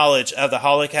no knowledge of the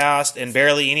Holocaust and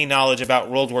barely any knowledge about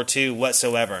World War II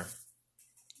whatsoever.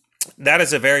 That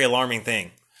is a very alarming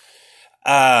thing.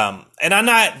 And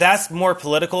that's more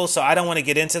political, so I don't want to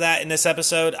get into that in this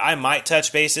episode. I might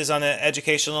touch bases on the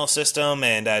educational system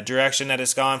and direction that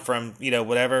it's gone from,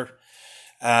 whatever.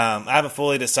 I haven't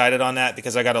fully decided on that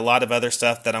because I got a lot of other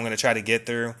stuff that I'm going to try to get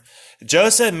through.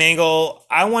 Joseph Mengele,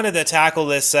 I wanted to tackle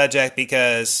this subject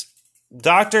because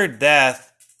Dr.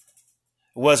 Death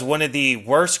was one of the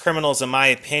worst criminals, in my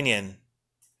opinion,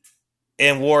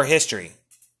 in war history,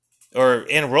 or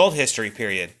in world history,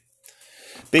 period.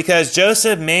 Because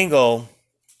Joseph Mengele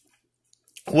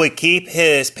would keep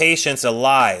his patients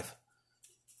alive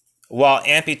while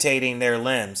amputating their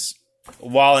limbs,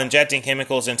 while injecting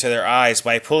chemicals into their eyes,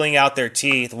 by pulling out their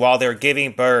teeth while they're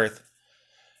giving birth.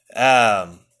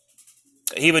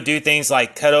 He would do things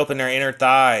like cut open their inner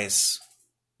thighs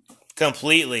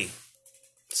completely,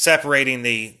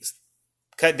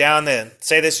 cut down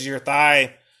say this is your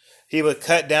thigh. He would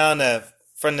cut down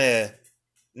from the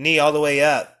knee all the way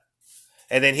up.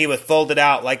 And then he would fold it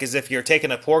out like as if you're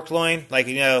taking a pork loin. Like,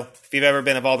 if you've ever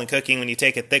been involved in cooking, when you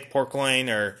take a thick pork loin,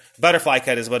 or butterfly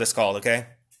cut is what it's called, okay?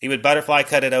 He would butterfly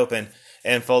cut it open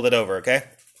and fold it over, okay?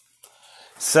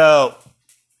 So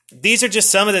these are just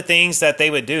some of the things that they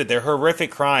would do. They're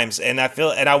horrific crimes. And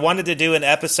I wanted to do an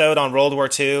episode on World War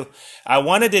II. I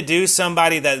wanted to do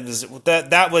somebody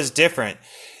that was different.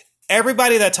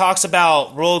 Everybody that talks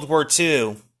about World War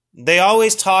II, they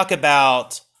always talk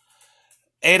about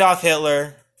Adolf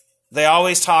Hitler. They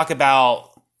always talk about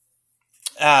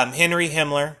Henry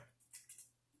Himmler,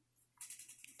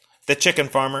 the chicken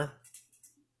farmer.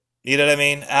 You know what I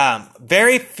mean?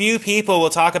 Very few people will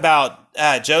talk about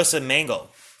Joseph Mengele.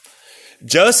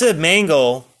 Joseph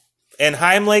Mengele and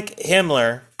Heimlich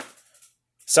Himmler,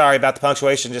 sorry about the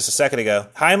punctuation just a second ago.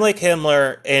 Heimlich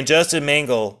Himmler and Joseph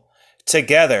Mengele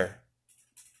together.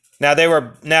 Now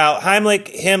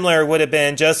Heimlich Himmler would have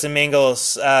been Joseph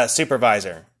Mengele's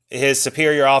supervisor, his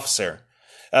superior officer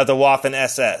of the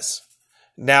Waffen-SS.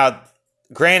 Now,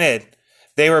 granted,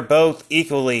 they were both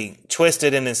equally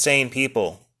twisted and insane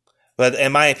people, but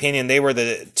in my opinion, they were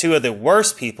the two of the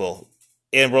worst people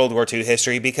in World War II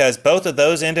history, because both of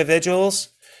those individuals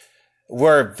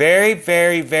were very,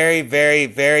 very, very, very,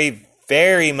 very,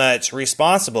 very much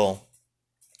responsible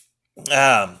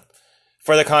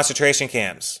for the concentration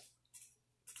camps,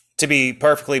 to be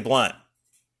perfectly blunt.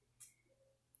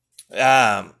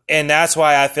 And that's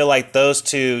why I feel like those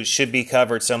two should be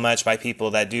covered so much by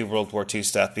people that do World War II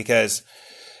stuff, because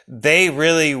they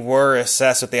really were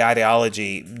obsessed with the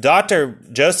ideology. Dr.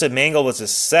 Joseph Mengele was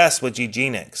obsessed with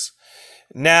eugenics.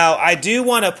 Now, I do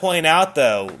want to point out,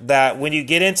 though, that when you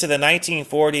get into the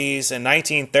 1940s and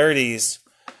 1930s,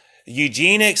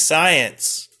 eugenic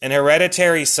science and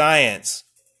hereditary science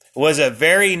was a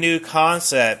very new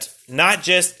concept, not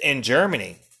just in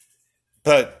Germany,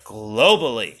 but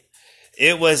globally.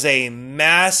 It was a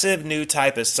massive new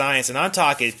type of science, and I'm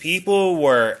talking people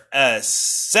were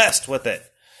obsessed with it.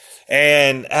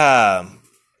 And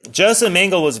Joseph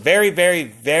Mengele was very, very,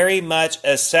 very much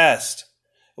obsessed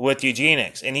with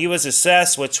eugenics, and he was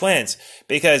obsessed with twins,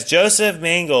 because Joseph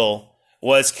Mengele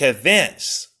was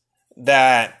convinced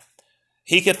that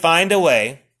he could find a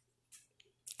way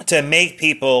to make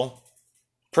people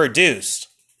produce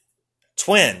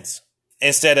twins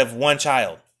instead of one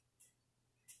child,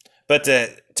 but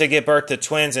to give birth to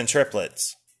twins and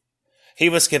triplets. He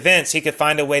was convinced he could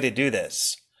find a way to do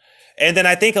this. And then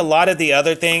I think a lot of the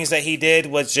other things that he did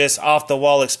was just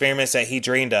off-the-wall experiments that he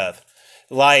dreamed of.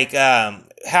 Like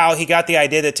how he got the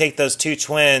idea to take those two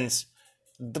twins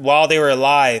while they were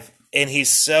alive, and he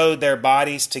sewed their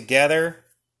bodies together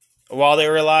while they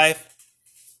were alive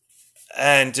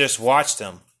and just watched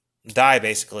them die,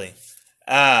 basically.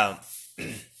 That's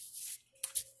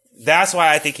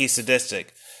why I think he's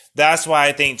sadistic. That's why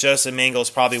I think Joseph Mengele is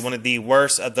probably one of the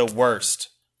worst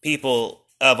people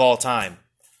of all time.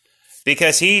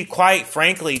 Because he, quite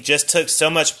frankly, just took so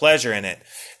much pleasure in it.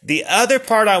 The other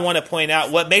part I want to point out,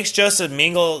 what makes Joseph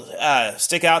Mengele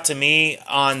stick out to me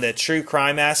on the true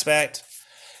crime aspect,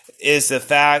 is the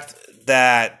fact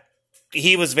that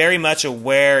he was very much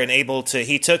aware and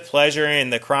he took pleasure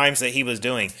in the crimes that he was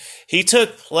doing. He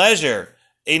took pleasure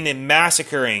in the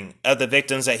massacring of the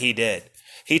victims that he did.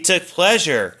 He took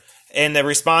pleasure in the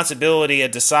responsibility of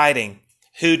deciding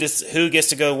who gets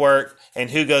to go work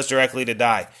and who goes directly to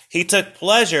die. He took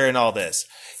pleasure in all this.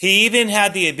 He even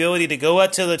had the ability to go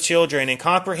up to the children and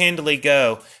comprehendingly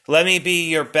go, "Let me be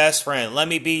your best friend. Let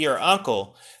me be your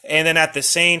uncle," and then at the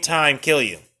same time kill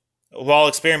you. while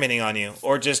experimenting on you,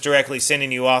 or just directly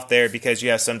sending you off there because you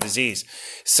have some disease.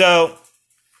 So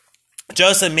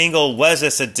Joseph Mengele was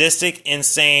a sadistic,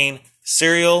 insane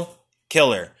serial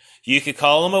killer. You could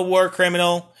call him a war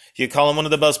criminal. You could call him one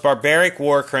of the most barbaric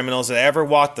war criminals that ever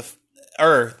walked the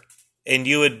earth, and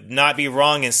you would not be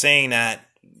wrong in saying that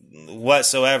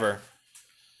whatsoever.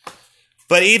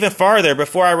 But even farther,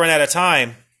 before I run out of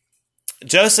time,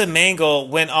 Joseph Mengele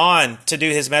went on to do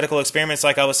his medical experiments,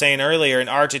 like I was saying earlier, in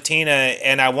Argentina,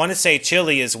 and I want to say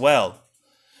Chile as well,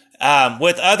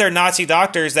 with other Nazi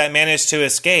doctors that managed to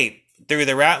escape through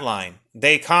the rat line.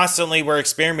 They constantly were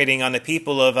experimenting on the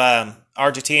people of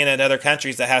Argentina and other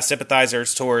countries that have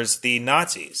sympathizers towards the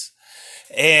Nazis.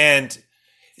 And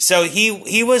so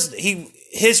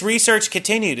his research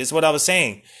continued, is what I was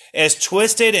saying. As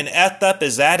twisted and effed up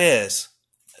as that is,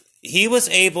 he was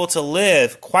able to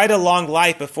live quite a long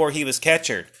life before he was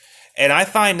captured. And I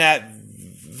find that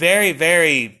very,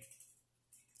 very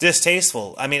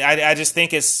distasteful. I mean, I just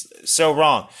think it's so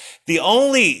wrong. The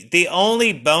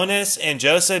only bonus in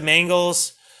Joseph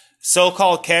Mengele's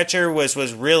so-called capture was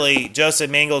really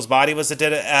Joseph Mengele's body was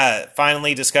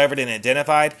finally discovered and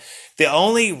identified. The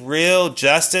only real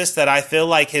justice that I feel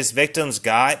like his victims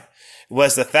got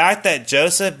was the fact that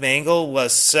Joseph Mengele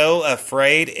was so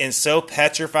afraid and so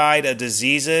petrified of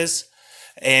diseases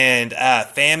and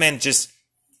famine.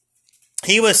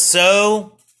 He was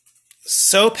so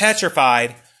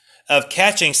petrified of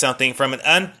catching something from an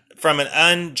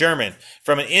un-German,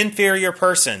 from an inferior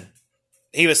person.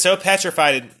 He was so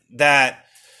petrified that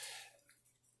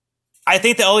I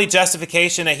think the only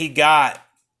justification that he got,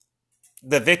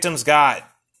 the victims got,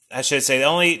 I should say,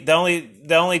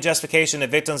 the only justification the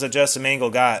victims of Joseph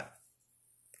Mengele got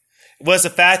was the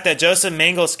fact that Joseph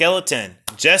Mengele's skeleton,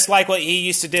 just like what he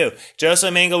used to do,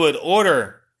 Joseph Mengele would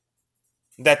order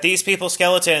that these people's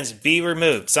skeletons be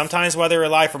removed. Sometimes while they're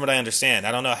alive, from what I understand.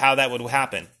 I don't know how that would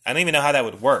happen. I don't even know how that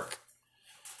would work.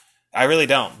 I really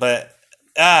don't. But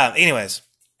anyways.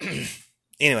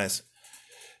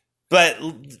 But,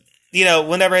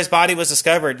 whenever his body was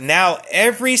discovered, now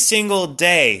every single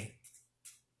day,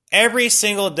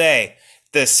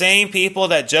 the same people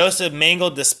that Joseph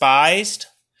Mengele despised,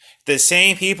 the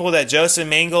same people that Joseph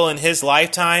Mengele in his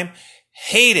lifetime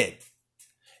hated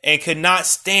and could not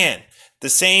stand, the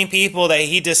same people that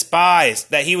he despised,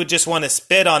 that he would just want to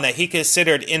spit on, that he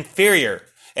considered inferior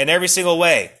in every single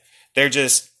way. They're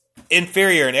just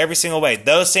inferior in every single way.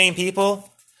 Those same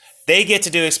people, they get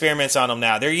to do experiments on him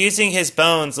now. They're using his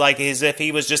bones like as if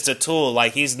he was just a tool,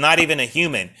 like he's not even a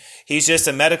human. He's just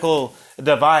a medical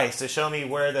device to show me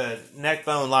where the neck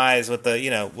bone lies with the,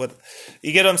 you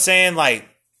get what I'm saying? Like,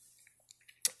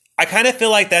 I kind of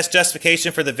feel like that's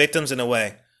justification for the victims in a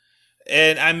way.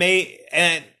 And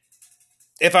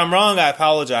if I'm wrong, I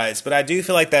apologize, but I do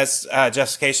feel like that's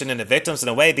justification in the victims in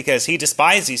a way because he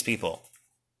despised these people.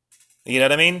 You know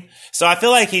what I mean? So I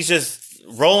feel like he's just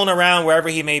rolling around wherever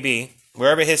he may be,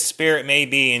 wherever his spirit may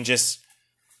be, and just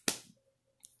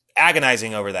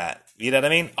agonizing over that. You know what I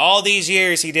mean? All these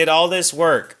years, he did all this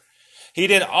work. He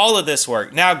did all of this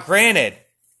work. Now, granted,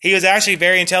 he was actually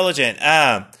very intelligent.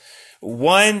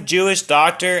 One Jewish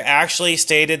doctor actually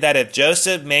stated that if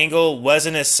Joseph Mengele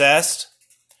wasn't assessed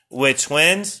with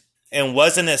twins and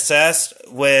wasn't assessed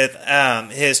with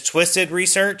his twisted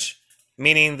research,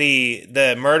 meaning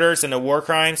the murders and the war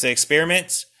crimes, the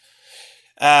experiments,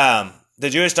 the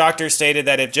Jewish doctor stated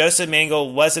that if Joseph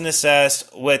Mengele wasn't assessed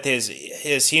with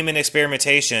his human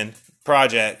experimentation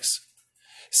projects,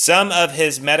 some of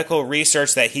his medical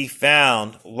research that he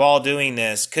found while doing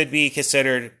this could be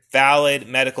considered valid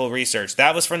medical research.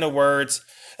 That was from the words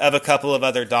of a couple of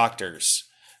other doctors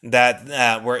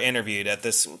that were interviewed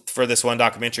for this one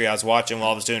documentary I was watching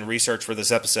while I was doing research for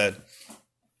this episode.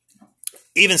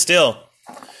 Even still,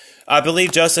 I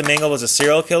believe Joseph Mengele was a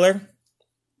serial killer.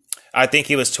 I think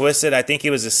he was twisted. I think he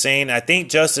was insane. I think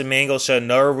Joseph Mengele showed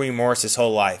no remorse his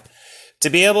whole life. To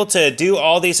be able to do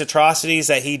all these atrocities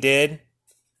that he did,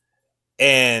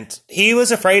 and he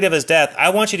was afraid of his death. I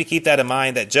want you to keep that in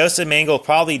mind, that Joseph Mengele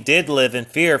probably did live in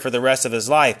fear for the rest of his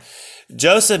life.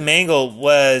 Joseph Mengele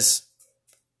was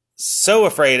so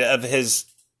afraid of his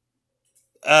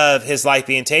life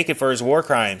being taken for his war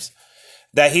crimes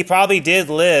that he probably did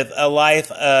live a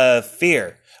life of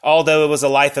fear, although it was a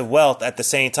life of wealth at the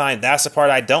same time. That's the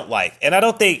part I don't like. And I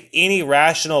don't think any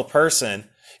rational person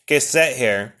can sit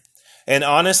here and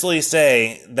honestly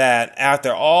say that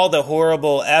after all the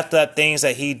horrible effed up things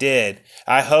that he did,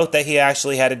 I hope that he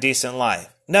actually had a decent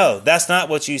life. No, that's not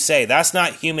what you say. That's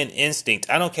not human instinct.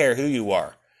 I don't care who you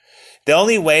are. The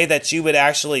only way that you would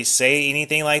actually say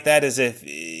anything like that is if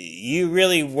you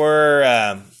really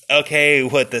were okay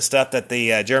with the stuff that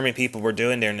the German people were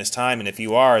doing during this time. And if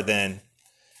you are, then,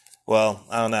 well,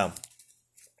 I don't know.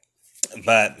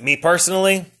 But me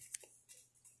personally,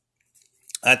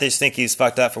 I just think he's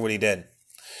fucked up for what he did.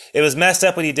 It was messed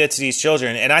up what he did to these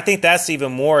children. And I think that's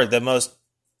even more the most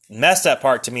messed up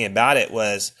part to me about it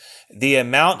was the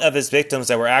amount of his victims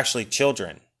that were actually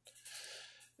children.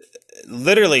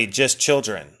 Literally just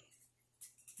children.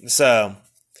 So,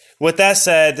 with that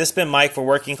said, this has been Mike for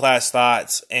Working Class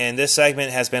Thoughts, and this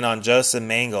segment has been on Joseph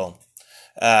Mengele.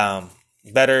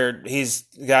 He's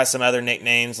got some other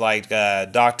nicknames like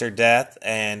Dr. Death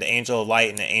and Angel of Light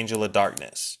and the Angel of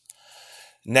Darkness.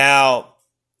 Now,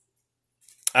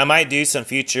 I might do some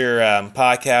future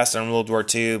podcasts on World War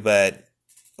II, but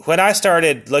when I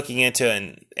started looking into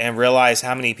it and realized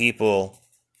how many people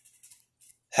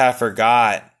have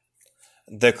forgot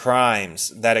the crimes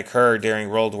that occurred during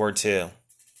World War II,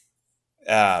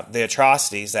 the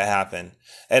atrocities that happened,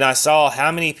 and I saw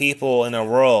how many people in the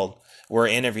world were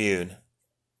interviewed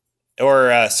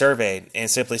or surveyed and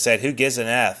simply said, who gives an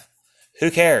F?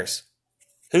 Who cares?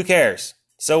 Who cares?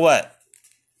 So what?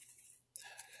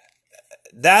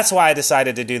 That's why I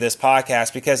decided to do this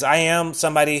podcast, because I am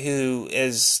somebody who,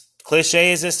 is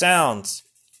cliche as it sounds,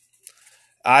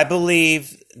 I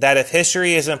believe that if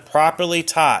history isn't properly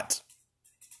taught,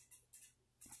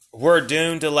 we're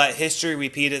doomed to let history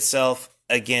repeat itself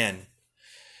again.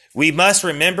 We must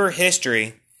remember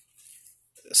history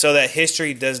so that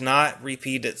history does not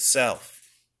repeat itself.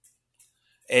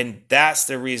 And that's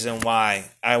the reason why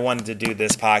I wanted to do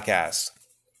this podcast.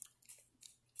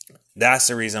 That's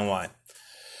the reason why.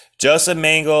 Joseph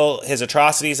Mengele, his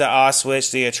atrocities at Auschwitz,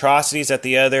 the atrocities at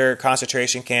the other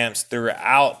concentration camps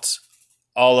throughout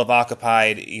all of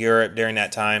occupied Europe during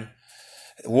that time,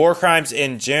 war crimes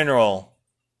in general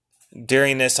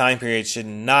during this time period should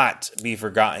not be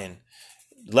forgotten.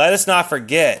 Let us not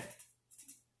forget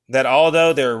that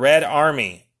although the Red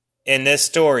Army in this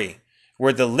story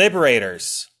were the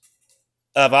liberators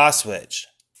of Auschwitz,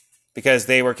 because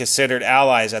they were considered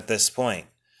allies at this point,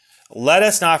 let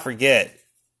us not forget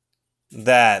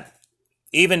that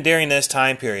even during this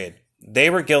time period, they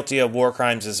were guilty of war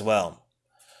crimes as well.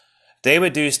 They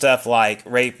would do stuff like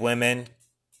rape women,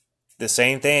 the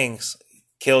same things,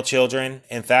 kill children.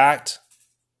 In fact,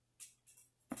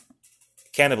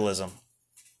 cannibalism.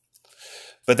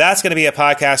 But that's going to be a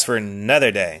podcast for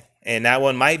another day. And that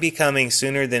one might be coming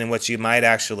sooner than what you might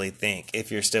actually think,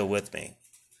 if you're still with me.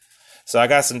 So I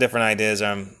got some different ideas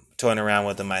I'm toying around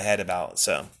with in my head about.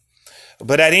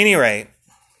 But at any rate,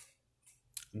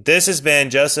 this has been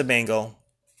Joseph Mengele,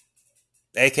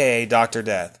 a.k.a. Dr.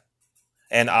 Death,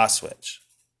 and Auschwitz.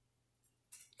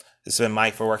 This has been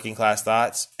Mike for Working Class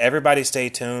Thoughts. Everybody stay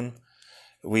tuned.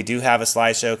 We do have a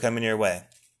slideshow coming your way.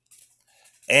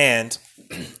 And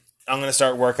I'm going to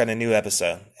start work on a new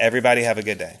episode. Everybody have a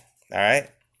good day. All right?